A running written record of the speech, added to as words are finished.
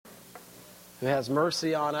who has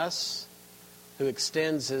mercy on us, who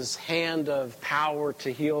extends his hand of power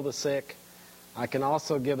to heal the sick. I can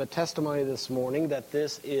also give a testimony this morning that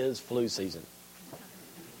this is flu season.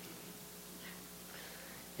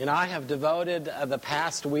 And I have devoted the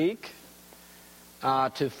past week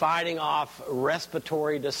to fighting off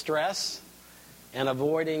respiratory distress and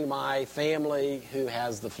avoiding my family who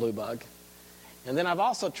has the flu bug. And then I've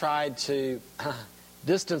also tried to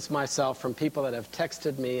distance myself from people that have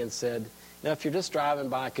texted me and said, if you're just driving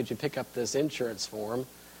by, could you pick up this insurance form?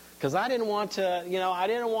 Because I didn't want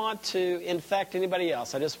to, infect anybody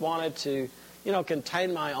else. I just wanted to,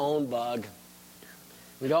 contain my own bug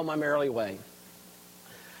and go my merry way.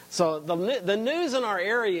 So the news in our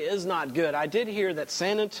area is not good. I did hear that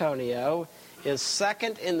San Antonio is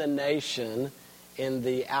second in the nation in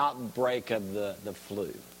the outbreak of the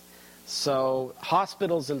flu. So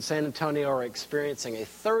hospitals in San Antonio are experiencing a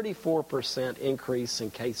 34% increase in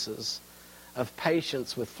cases of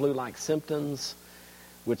patients with flu-like symptoms,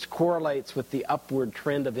 which correlates with the upward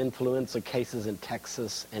trend of influenza cases in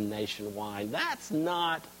Texas and nationwide. That's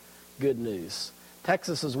not good news.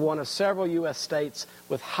 Texas is one of several U.S. states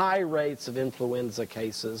with high rates of influenza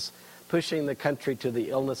cases, pushing the country to the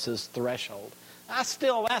illness's threshold.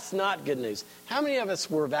 That's not good news. How many of us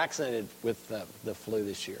were vaccinated with the flu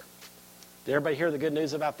this year? Did everybody hear the good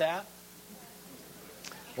news about that?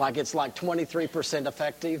 It's like 23%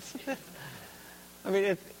 effective. I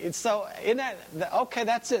mean, it's so, isn't that, okay,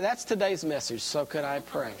 that's it. That's today's message. So could I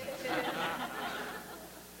pray?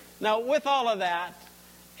 Now, with all of that,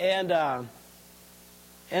 and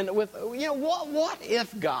with, what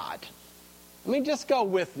if God, just go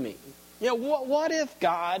with me. What if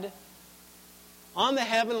God, on the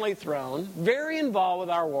heavenly throne, very involved with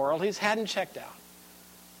our world, He hadn't checked out.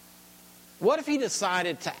 What if He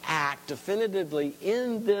decided to act definitively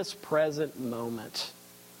in this present moment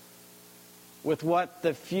with what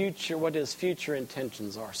His future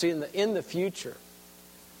intentions are? See, in the future,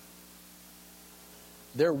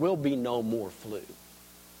 there will be no more flu.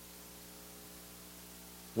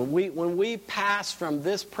 When we pass from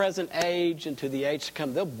this present age into the age to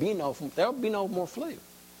come, there'll be no more flu.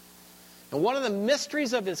 And one of the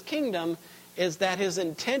mysteries of His kingdom is that His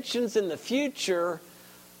intentions in the future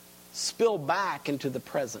spill back into the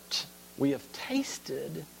present. We have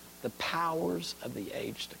tasted the powers of the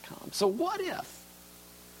age to come. So what if?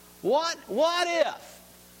 What if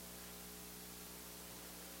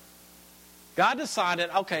God decided,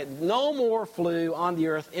 okay, no more flu on the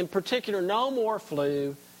earth, in particular, no more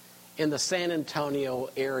flu in the San Antonio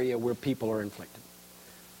area where people are inflicted?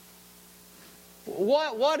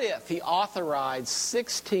 What if He authorized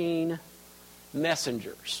 16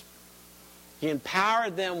 messengers? He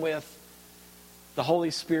empowered them with the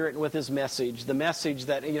Holy Spirit and with His message, the message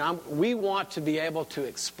that we want to be able to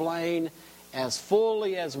explain as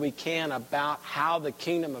fully as we can about how the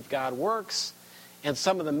kingdom of God works and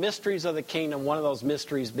some of the mysteries of the kingdom, one of those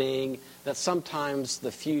mysteries being that sometimes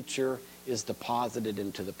the future is deposited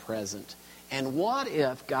into the present. And what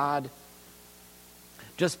if God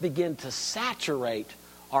just began to saturate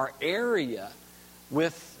our area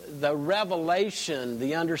with the revelation,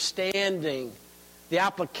 the understanding, the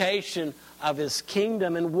application of His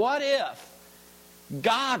kingdom? And what if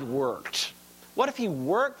God worked? What if He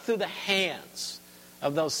worked through the hands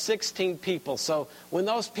of those 16 people? So when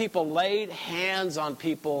those people laid hands on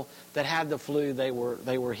people that had the flu, they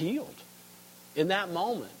were healed in that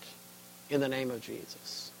moment in the name of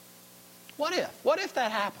Jesus. What if? What if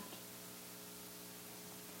that happened?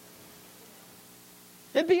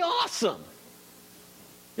 It'd be awesome.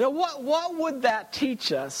 What would that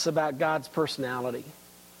teach us about God's personality?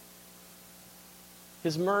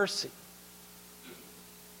 His mercy.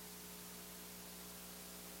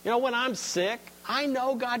 When I'm sick, I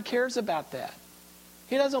know God cares about that.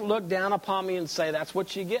 He doesn't look down upon me and say, that's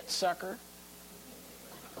what you get, sucker.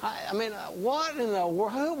 What in the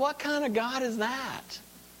world? What kind of God is that?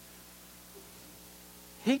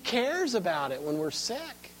 He cares about it when we're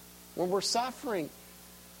sick, when we're suffering.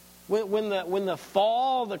 When the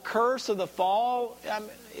fall, the curse of the fall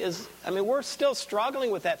we're still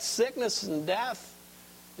struggling with that. Sickness and death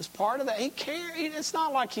is part of that. He cares. It's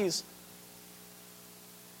not like He's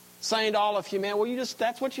saying to all of humanity,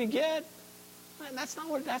 that's what you get. That's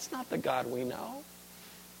not the God we know.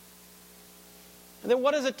 And then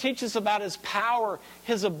what does it teach us about His power,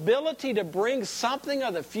 His ability to bring something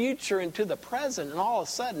of the future into the present and all of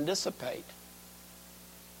a sudden dissipate?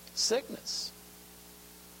 Sickness.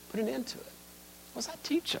 Put an end to it. What does that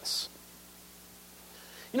teach us?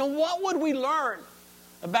 What would we learn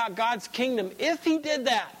about God's kingdom if He did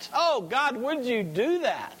that? Oh, God, would you do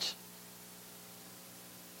that?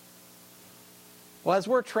 Well, as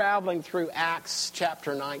we're traveling through Acts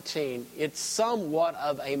chapter 19, it's somewhat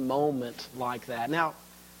of a moment like that. Now,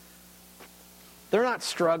 they're not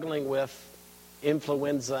struggling with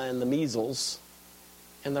influenza and the measles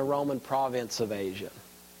in the Roman province of Asia.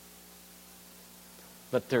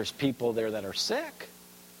 But there's people there that are sick.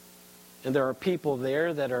 And there are people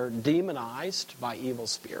there that are demonized by evil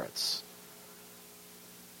spirits.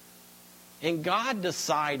 And God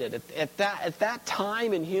decided, at that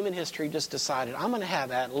time in human history, just decided, I'm going to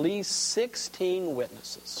have at least 16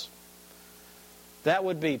 witnesses. That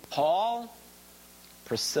would be Paul,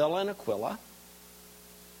 Priscilla and Aquila,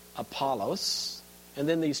 Apollos, and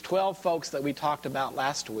then these 12 folks that we talked about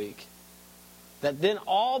last week, that then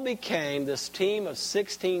all became this team of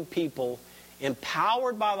 16 people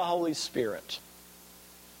empowered by the Holy Spirit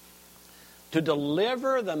to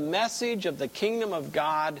deliver the message of the kingdom of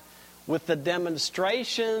God with the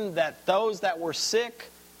demonstration that those that were sick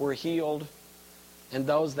were healed and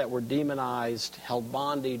those that were demonized, held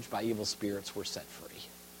bondage by evil spirits, were set free.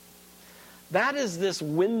 That is this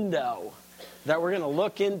window that we're going to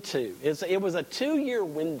look into. It was a 2-year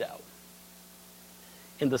window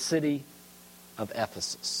in the city of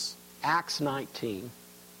Ephesus. Acts 19,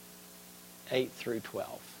 8 through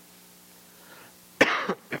 12.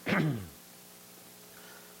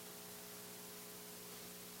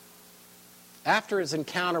 After his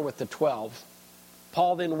encounter with the 12,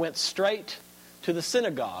 Paul then went straight to the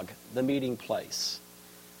synagogue, the meeting place.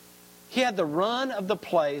 He had the run of the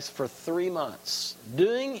place for 3 months,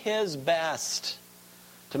 doing his best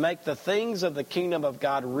to make the things of the kingdom of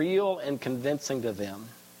God real and convincing to them.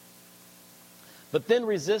 But then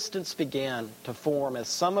resistance began to form as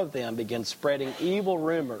some of them began spreading evil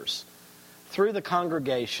rumors through the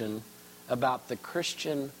congregation about the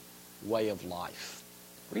Christian way of life.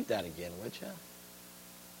 Read that again, would you?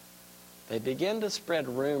 They began to spread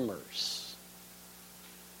rumors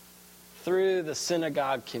through the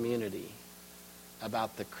synagogue community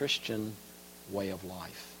about the Christian way of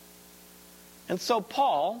life. And so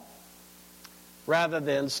Paul, rather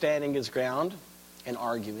than standing his ground and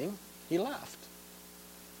arguing, he left.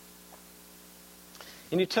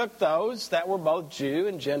 And he took those that were both Jew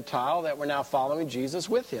and Gentile that were now following Jesus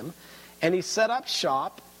with him, and he set up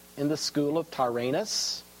shop in the school of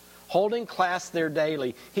Tyrannus, holding class there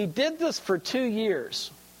daily. He did this for 2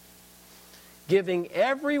 years, giving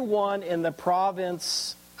everyone in the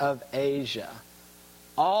province of Asia,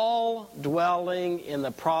 all dwelling in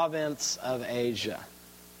the province of Asia,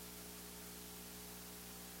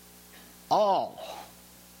 all,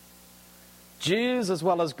 Jews as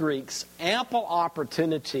well as Greeks, ample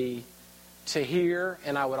opportunity to hear,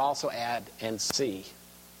 and I would also add, and see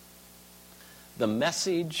the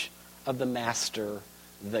message of the Master,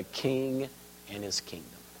 the King, and his kingdom.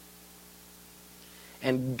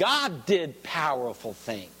 And God did powerful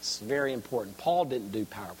things. Very important. Paul didn't do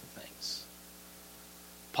powerful things.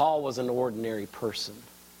 Paul was an ordinary person,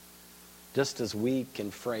 just as weak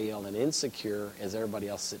and frail and insecure as everybody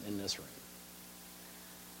else sitting in this room.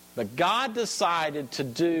 But God decided to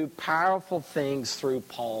do powerful things through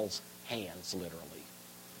Paul's hands, literally.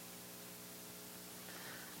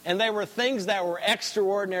 And they were things that were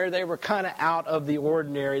extraordinary. They were kind of out of the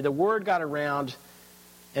ordinary. The word got around,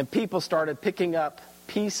 and people started picking up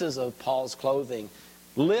pieces of Paul's clothing.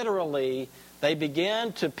 Literally, they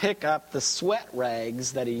began to pick up the sweat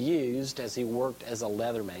rags that he used as he worked as a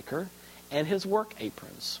leather maker and his work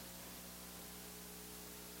aprons.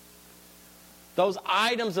 Those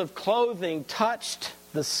items of clothing touched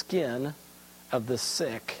the skin of the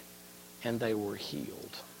sick, and they were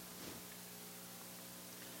healed.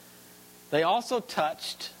 They also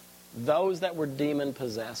touched those that were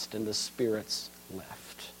demon-possessed, and the spirits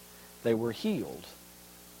left. They were healed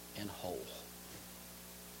and whole.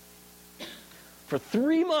 For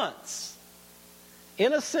 3 months,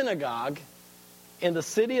 in a synagogue in the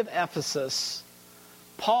city of Ephesus,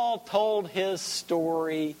 Paul told his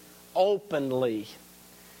story openly.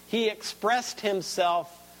 He expressed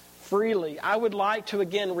himself freely. I would like to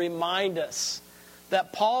again remind us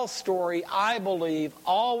that Paul's story, I believe,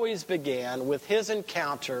 always began with his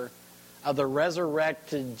encounter of the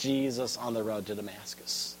resurrected Jesus on the road to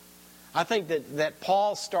Damascus. I think that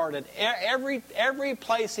Paul started, every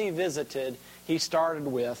place he visited, he started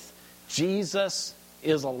with, Jesus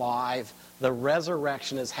is alive, the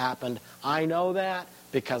resurrection has happened. I know that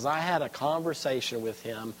because I had a conversation with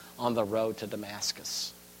him on the road to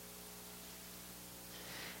Damascus.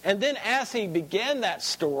 And then as he began that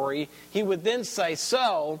story, he would then say,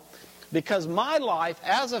 so, because my life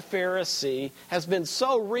as a Pharisee has been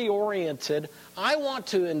so reoriented, I want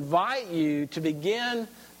to invite you to begin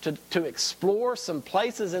to explore some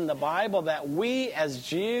places in the Bible that we as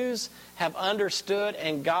Jews have understood,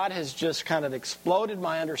 and God has just kind of exploded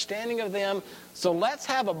my understanding of them. So let's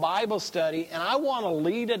have a Bible study, and I want to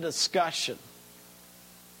lead a discussion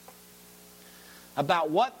about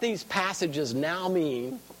what these passages now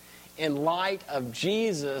mean in light of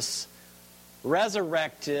Jesus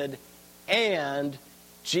resurrected and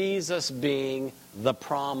Jesus being the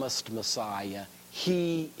promised Messiah.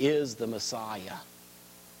 He is the Messiah.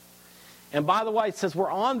 And by the way, since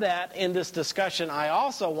we're on that in this discussion, I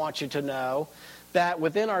also want you to know that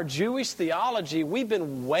within our Jewish theology, we've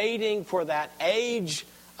been waiting for that age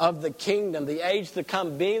of the kingdom, the age to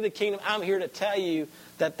come being the kingdom. I'm here to tell you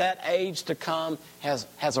that that age to come has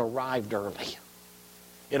arrived early.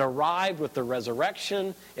 It arrived with the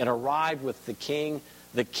resurrection. It arrived with the king.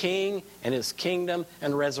 The king and his kingdom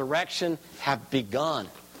and resurrection have begun.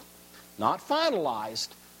 Not finalized,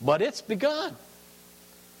 but it's begun.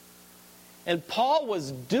 And Paul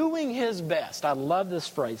was doing his best. I love this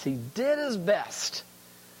phrase. He did his best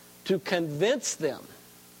to convince them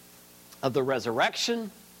of the resurrection,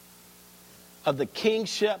 of the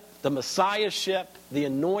kingship, the messiahship, the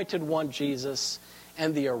anointed one Jesus,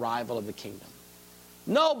 and the arrival of the kingdom.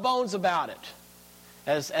 No bones about it.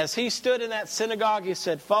 As he stood in that synagogue, he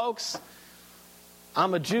said, folks,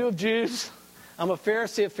 I'm a Jew of Jews. I'm a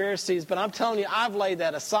Pharisee of Pharisees, but I'm telling you, I've laid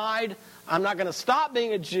that aside. I'm not going to stop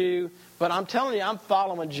being a Jew, but I'm telling you, I'm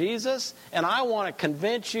following Jesus, and I want to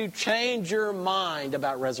convince you, change your mind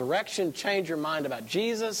about resurrection, change your mind about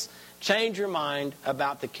Jesus, change your mind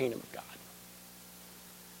about the kingdom of God.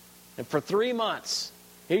 And for 3 months,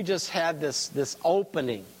 he just had this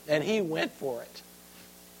opening, and he went for it.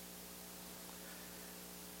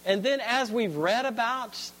 And then as we've read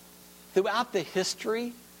about throughout the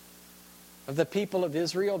history of the people of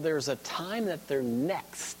Israel, there's a time that their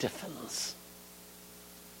neck stiffens.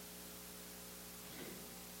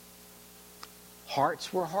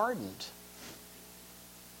 Hearts were hardened.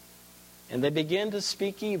 And they began to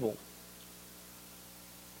speak evil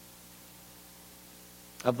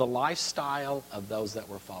of the lifestyle of those that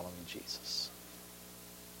were following Jesus.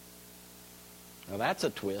 Now that's a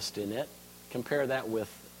twist, isn't it? Compare that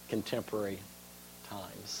with contemporary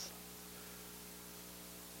times.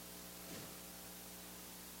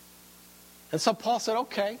 And so Paul said,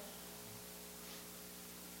 okay,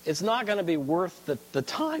 it's not going to be worth the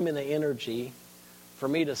time and the energy for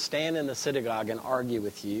me to stand in the synagogue and argue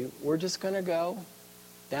with you. We're just going to go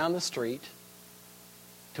down the street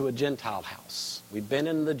to a Gentile house. We've been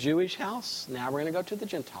in the Jewish house. Now we're going to go to the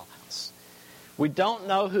Gentile house. We don't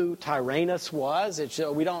know who Tyrannus was.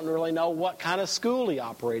 We don't really know what kind of school he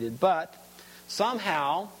operated. But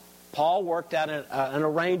somehow Paul worked out an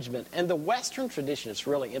arrangement. And the Western tradition is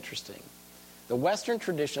really interesting. The Western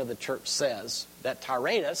tradition of the church says that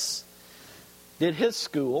Tyrannus did his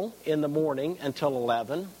school in the morning until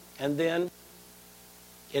 11, and then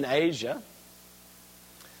in Asia,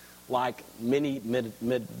 like many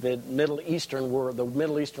Middle Eastern world, the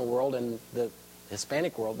Middle Eastern world and the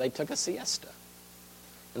Hispanic world, they took a siesta.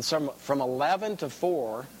 And so from 11 to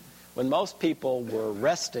 4, when most people were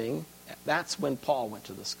resting, that's when Paul went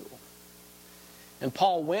to the school. And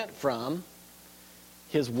Paul went from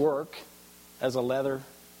his work as a leather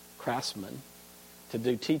craftsman to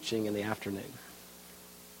do teaching in the afternoon.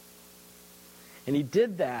 And he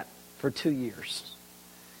did that for 2 years.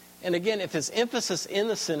 And again, if his emphasis in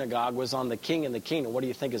the synagogue was on the king and the kingdom, what do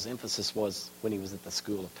you think his emphasis was when he was at the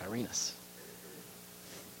school of Tyrannus?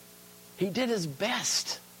 He did his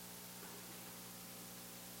best.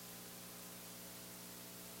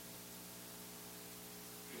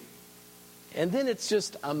 And then it's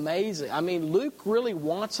just amazing. I mean, Luke really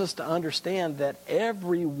wants us to understand that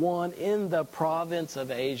everyone in the province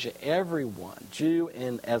of Asia, everyone, Jew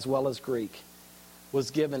and as well as Greek,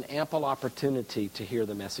 was given ample opportunity to hear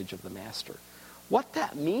the message of the Master. What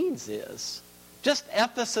that means is, just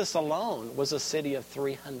Ephesus alone was a city of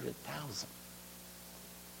 300,000.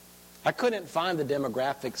 I couldn't find the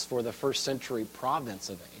demographics for the first century province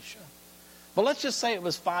of Asia. But let's just say it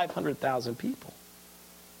was 500,000 people.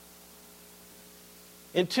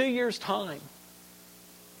 In 2 years' time,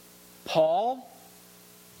 Paul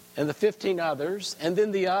and the 15 others, and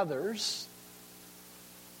then the others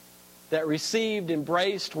that received,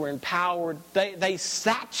 embraced, were empowered, they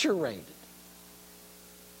saturated.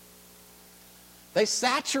 They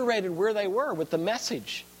saturated where they were with the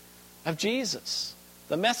message of Jesus,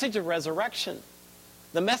 the message of resurrection,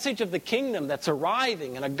 the message of the kingdom that's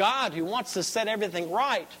arriving, and a God who wants to set everything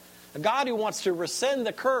right, a God who wants to rescind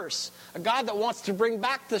the curse, a God that wants to bring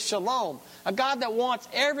back the shalom, a God that wants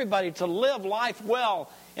everybody to live life well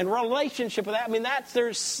and relationship with that. I mean,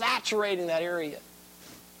 they're saturating that area.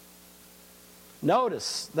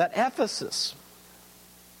 Notice that Ephesus,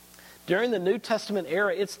 during the New Testament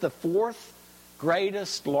era, it's the fourth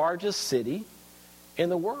greatest, largest city in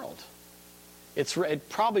the world. It's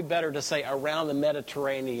probably better to say around the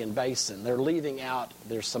Mediterranean basin. They're leaving out,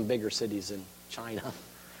 there's some bigger cities in China.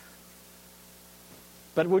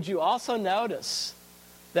 But would you also notice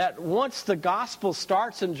that once the gospel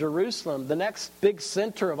starts in Jerusalem, the next big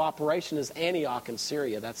center of operation is Antioch in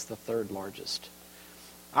Syria. That's the third largest.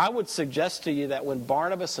 I would suggest to you that when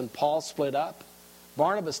Barnabas and Paul split up,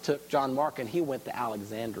 Barnabas took John Mark and he went to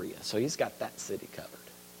Alexandria. So he's got that city covered.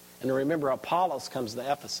 And remember, Apollos comes to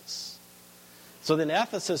Ephesus. So then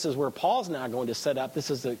Ephesus is where Paul's now going to set up. This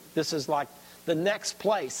is like the next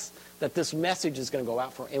place that this message is going to go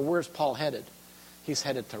out for. And where's Paul headed? He's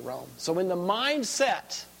headed to Rome. So in the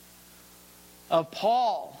mindset of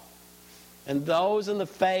Paul and those in the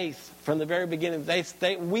faith from the very beginning,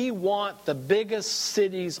 we want the biggest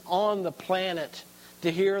cities on the planet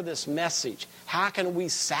to hear this message. How can we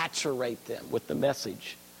saturate them with the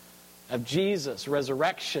message of Jesus,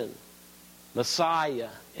 resurrection, Messiah,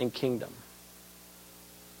 and kingdom?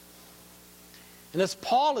 And as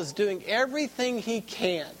Paul is doing everything he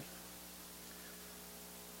can,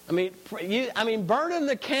 burning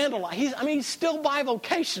the candlelight. He's still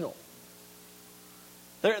bivocational.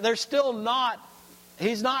 They're still not,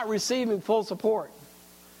 he's not receiving full support.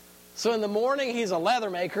 So in the morning, he's a leather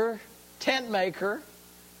maker, tent maker,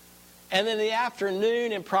 and then in the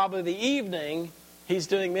afternoon and probably the evening, he's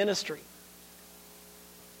doing ministry.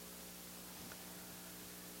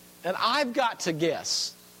 And I've got to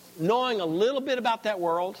guess, knowing a little bit about that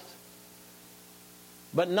world,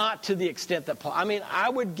 but not to the extent that Paul... I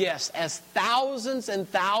would guess as thousands and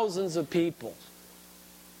thousands of people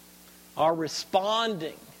are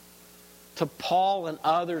responding to Paul and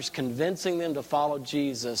others, convincing them to follow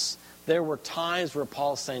Jesus, there were times where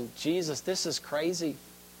Paul's saying, Jesus, this is crazy.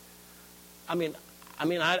 I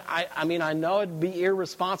know it'd be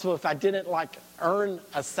irresponsible if I didn't earn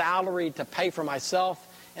a salary to pay for myself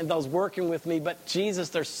and those working with me, but Jesus,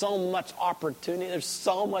 there's so much opportunity. There's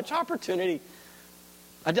so much opportunity.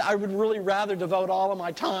 I would really rather devote all of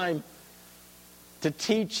my time to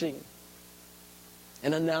teaching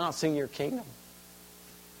and announcing your kingdom.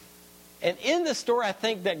 And in this story, I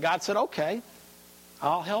think that God said, okay,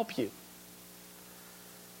 I'll help you.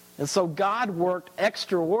 And so God worked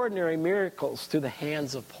extraordinary miracles through the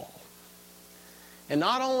hands of Paul. And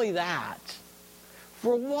not only that,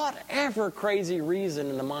 for whatever crazy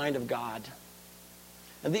reason in the mind of God,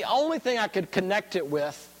 and the only thing I could connect it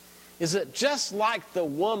with is that just like the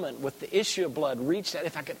woman with the issue of blood reached out,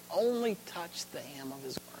 if I could only touch the hem of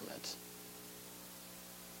his garment.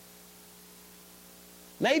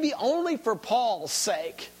 Maybe only for Paul's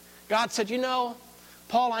sake, God said,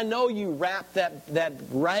 Paul, I know you wrap that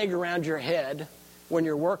rag around your head when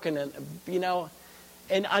you're working,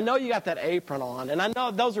 and I know you got that apron on, and I know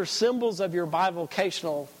those are symbols of your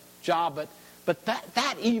bivocational job, but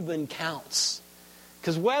that even counts.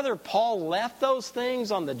 Because whether Paul left those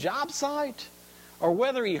things on the job site or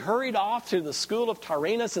whether he hurried off to the school of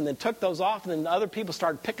Tyrannus and then took those off and then other people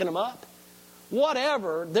started picking them up,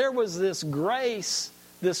 whatever, there was this grace,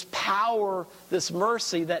 this power, this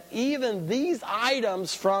mercy that even these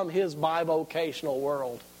items from his bivocational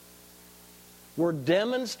world were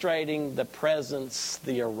demonstrating the presence,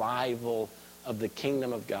 the arrival of the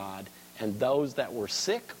kingdom of God. And those that were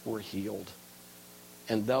sick were healed.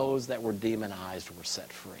 And those that were demonized were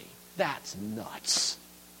set free. That's nuts.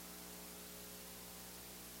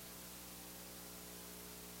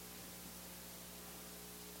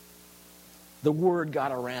 The word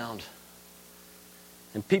got around.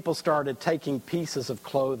 And people started taking pieces of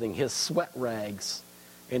clothing, his sweat rags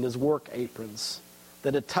and his work aprons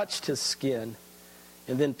that had touched his skin,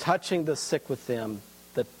 and then touching the sick with them.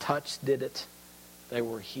 The touch did it. They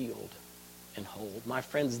were healed and whole. My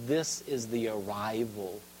friends, this is the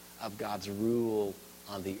arrival of God's rule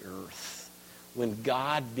on the earth. When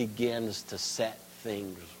God begins to set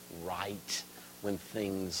things right when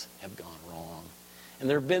things have gone wrong. And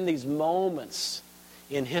there have been these moments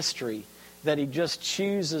in history that he just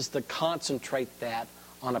chooses to concentrate that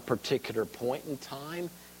on a particular point in time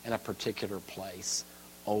and a particular place.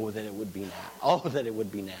 Oh, that it would be now. Oh, that it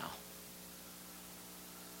would be now.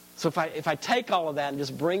 So if I take all of that and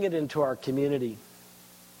just bring it into our community,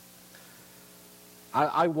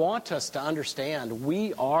 I want us to understand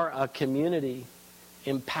we are a community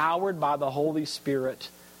empowered by the Holy Spirit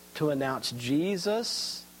to announce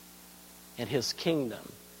Jesus and his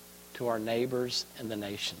kingdom to our neighbors and the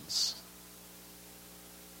nations.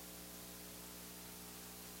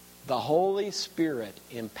 the Holy Spirit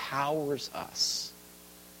empowers us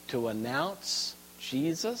to announce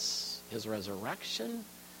Jesus, His resurrection,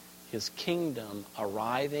 His kingdom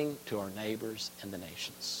arriving to our neighbors and the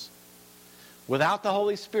nations. Without the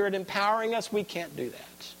Holy Spirit empowering us, we can't do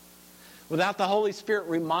that. Without the Holy Spirit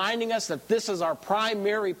reminding us that this is our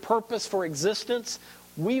primary purpose for existence,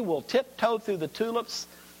 we will tiptoe through the tulips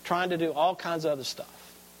trying to do all kinds of other stuff.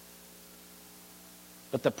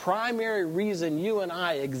 But the primary reason you and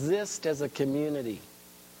I exist as a community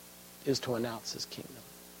is to announce His kingdom.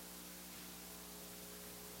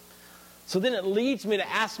 So then it leads me to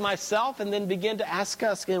ask myself and then begin to ask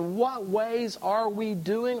us, in what ways are we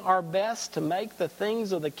doing our best to make the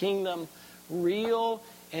things of the kingdom real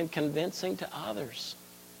and convincing to others?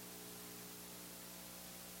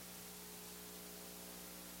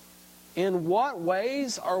 In what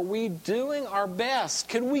ways are we doing our best?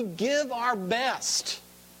 Can we give our best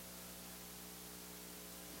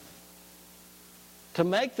to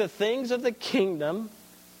make the things of the kingdom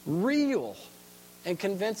real and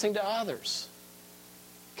convincing to others?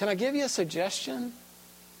 Can I give you a suggestion?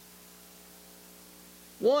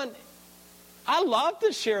 One, I love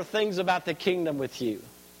to share things about the kingdom with you.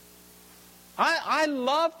 I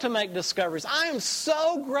love to make discoveries. I am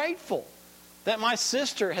so grateful that my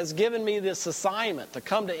sister has given me this assignment to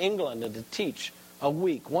come to England and to teach a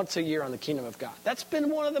week, once a year, on the kingdom of God. That's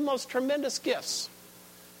been one of the most tremendous gifts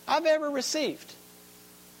I've ever received.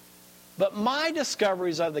 But my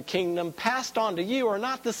discoveries of the kingdom passed on to you are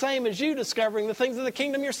not the same as you discovering the things of the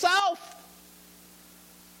kingdom yourself.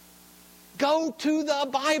 Go to the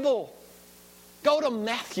Bible. Go to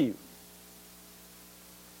Matthew.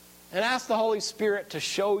 And ask the Holy Spirit to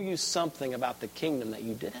show you something about the kingdom that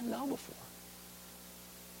you didn't know before.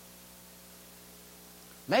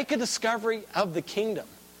 Make a discovery of the kingdom.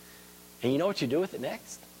 And you know what you do with it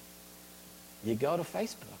next? You go to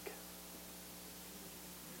Facebook.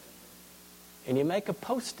 And you make a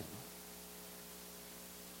posting.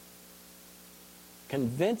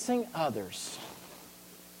 Convincing others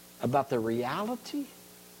about the reality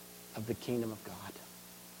of the kingdom of God.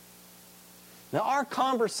 Now, our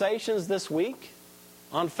conversations this week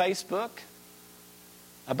on Facebook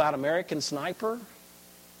about American Sniper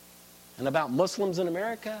and about Muslims in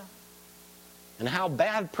America and how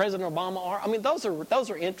bad President Obama are, I mean, those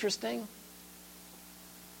are interesting.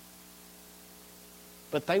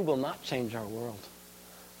 But they will not change our world.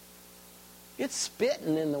 It's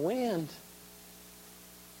spitting in the wind.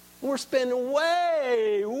 We're spending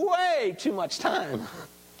way too much time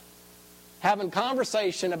having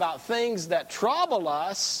conversation about things that trouble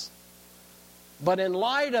us, but in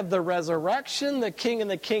light of the resurrection, the King and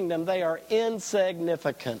the kingdom, they are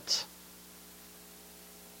insignificant.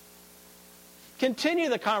 Continue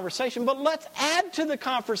the conversation, but let's add to the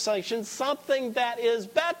conversation something that is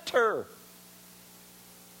better.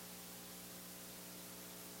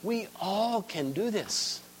 We all can do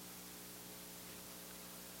this.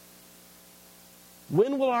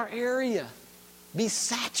 When will our area be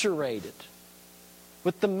saturated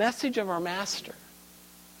with the message of our Master?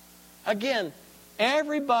 Again,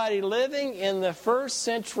 everybody living in the first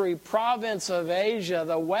century province of Asia,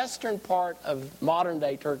 the western part of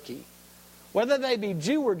modern-day Turkey, whether they be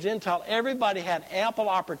Jew or Gentile, everybody had ample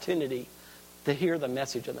opportunity to hear the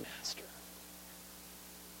message of the Master.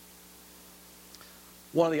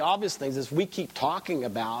 One of the obvious things is we keep talking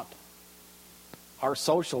about our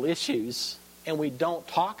social issues and we don't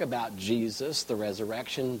talk about Jesus, the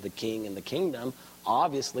resurrection, the King, and the kingdom.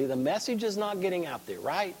 Obviously, the message is not getting out there,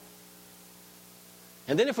 right?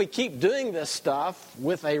 And then if we keep doing this stuff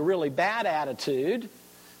with a really bad attitude,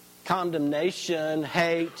 condemnation,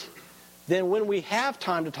 hate, then when we have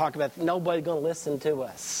time to talk about it, nobody's going to listen to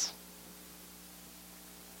us.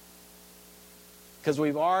 Because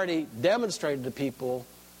we've already demonstrated to people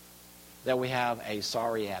that we have a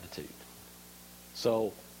sorry attitude.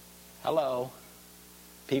 So, hello,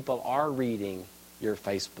 people are reading your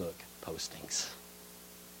Facebook postings.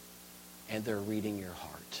 And they're reading your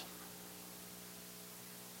heart.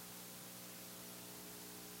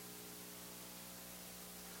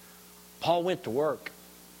 Paul went to work.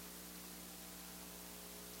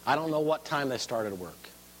 I don't know what time they started work.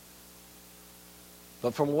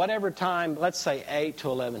 But from whatever time, let's say 8 to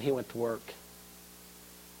 11, he went to work.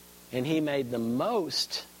 And he made the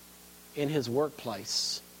most in his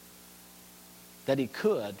workplace that he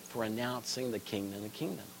could for announcing the King and the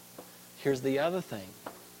kingdom. Here's the other thing.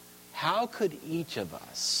 How could each of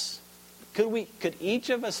us, could each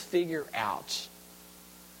of us figure out,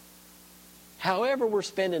 however we're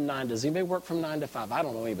spending 9, does anybody work from 9 to 5? I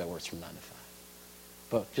don't know anybody works from 9 to 5.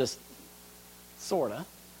 But just sort of.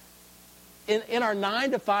 in our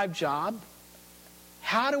 9-to-5 job,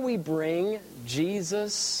 how do we bring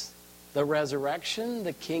Jesus, the resurrection,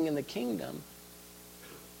 the King and the kingdom,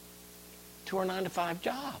 to our 9-to-5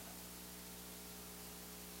 job?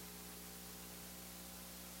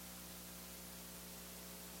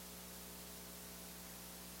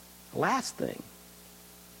 Last thing,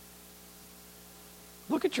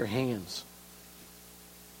 look at your hands.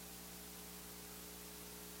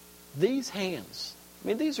 These hands, I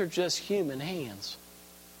mean, these are just human hands.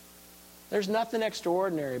 There's nothing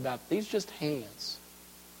extraordinary about these, just hands.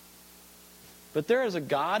 But there is a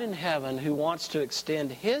God in heaven who wants to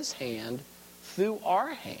extend His hand through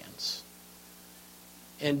our hands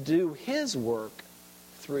and do His work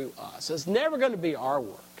through us. It's never going to be our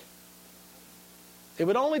work. It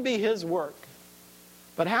would only be His work.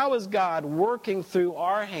 But how is God working through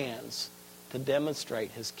our hands to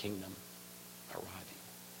demonstrate His kingdom arriving?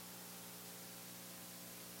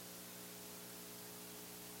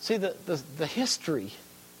 See, the history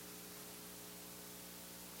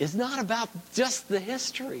is not about just the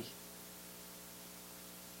history.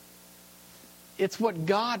 It's what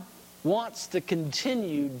God wants to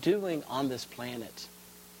continue doing on this planet.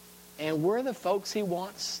 And we're the folks He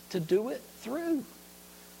wants to do it through.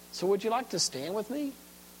 So would you like to stand with me?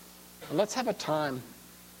 And let's have a time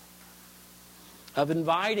of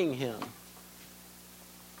inviting Him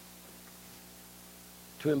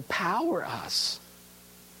to empower us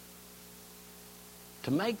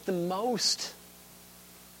to make the most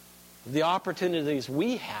of the opportunities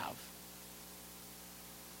we have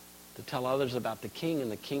to tell others about the King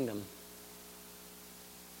and the kingdom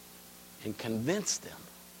and convince them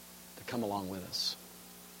to come along with us.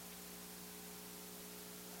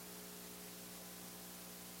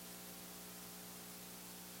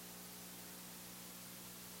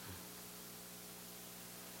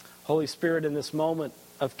 Holy Spirit, in this moment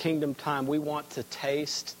of kingdom time, we want to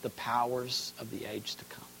taste the powers of the age to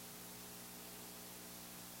come.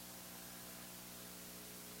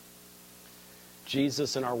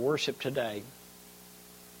 Jesus, in our worship today,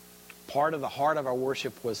 part of the heart of our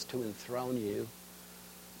worship was to enthrone You,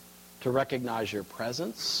 to recognize Your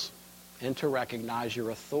presence, and to recognize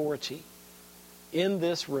Your authority in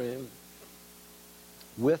this room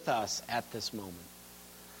with us at this moment.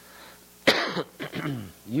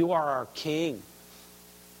 You are our King.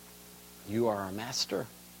 You are our Master.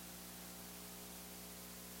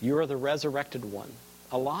 You are the resurrected one,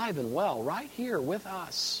 alive and well, right here with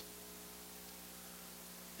us.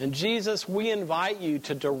 And Jesus, we invite You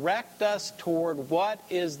to direct us toward what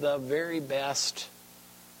is the very best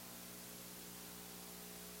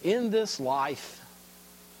in this life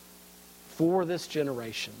for this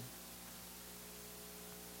generation.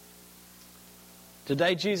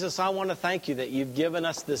 Today, Jesus, I want to thank You that You've given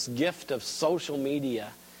us this gift of social media.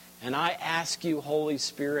 And I ask You, Holy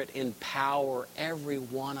Spirit, empower every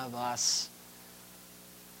one of us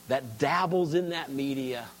that dabbles in that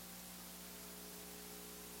media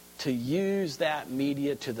to use that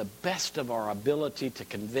media to the best of our ability to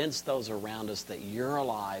convince those around us that You're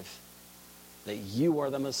alive, that You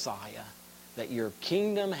are the Messiah, that Your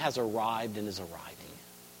kingdom has arrived and is arriving.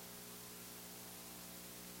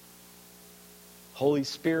 Holy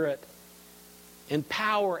Spirit,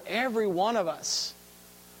 empower every one of us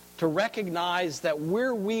to recognize that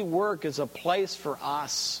where we work is a place for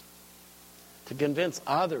us to convince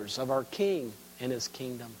others of our King and His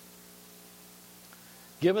kingdom.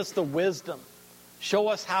 Give us the wisdom. Show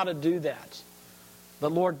us how to do that.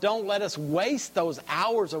 But Lord, don't let us waste those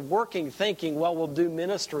hours of working thinking, well, we'll do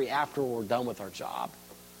ministry after we're done with our job.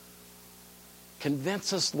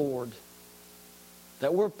 Convince us, Lord,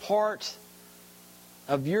 that we're part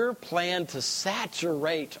of Your plan to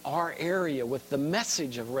saturate our area with the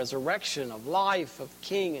message of resurrection, of life, of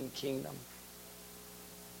King and kingdom.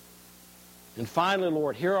 And finally,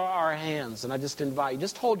 Lord, here are our hands. And I just invite you,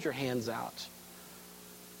 just hold your hands out.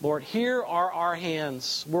 Lord, here are our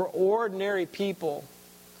hands. We're ordinary people.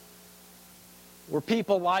 We're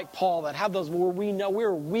people like Paul that have those where we know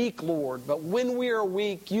we're weak, Lord. But when we are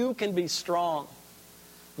weak, You can be strong.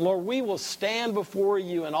 Lord, we will stand before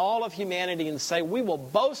You in all of humanity and say we will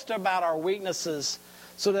boast about our weaknesses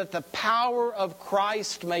so that the power of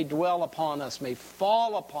Christ may dwell upon us, may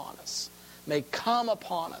fall upon us, may come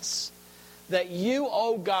upon us. That You,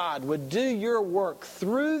 O God, would do Your work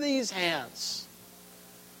through these hands.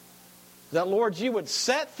 That, Lord, You would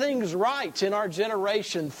set things right in our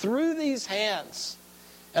generation through these hands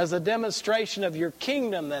as a demonstration of Your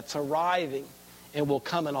kingdom that's arriving and will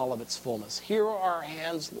come in all of its fullness. Here are our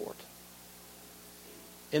hands, Lord.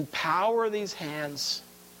 Empower these hands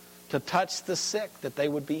to touch the sick, that they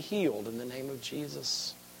would be healed in the name of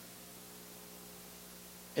Jesus.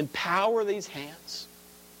 Empower these hands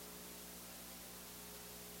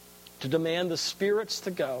to demand the spirits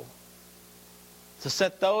to go, to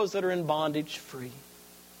set those that are in bondage free.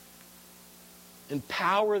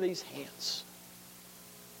 Empower these hands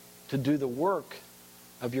to do the work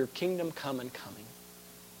of your kingdom come and coming.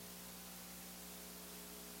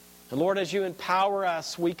 And Lord, as you empower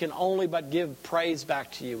us, we can only but give praise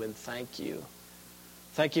back to you and thank you.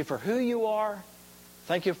 Thank you for who you are.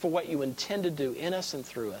 Thank you for what you intend to do in us and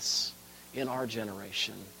through us in our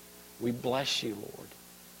generation. We bless you, Lord.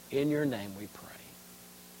 In your name we pray.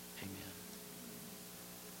 Amen.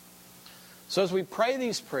 So as we pray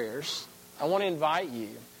these prayers, I want to invite you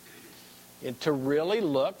to really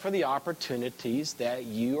look for the opportunities that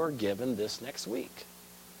you are given this next week.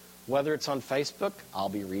 Whether it's on Facebook, I'll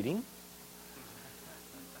be reading,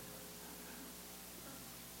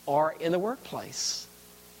 or in the workplace.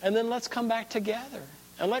 And then let's come back together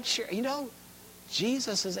and let's share. You know,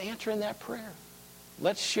 Jesus is answering that prayer.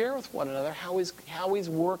 Let's share with one another how he's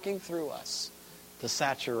working through us to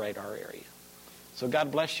saturate our area. So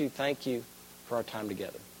God bless you. Thank you for our time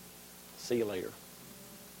together. See you later.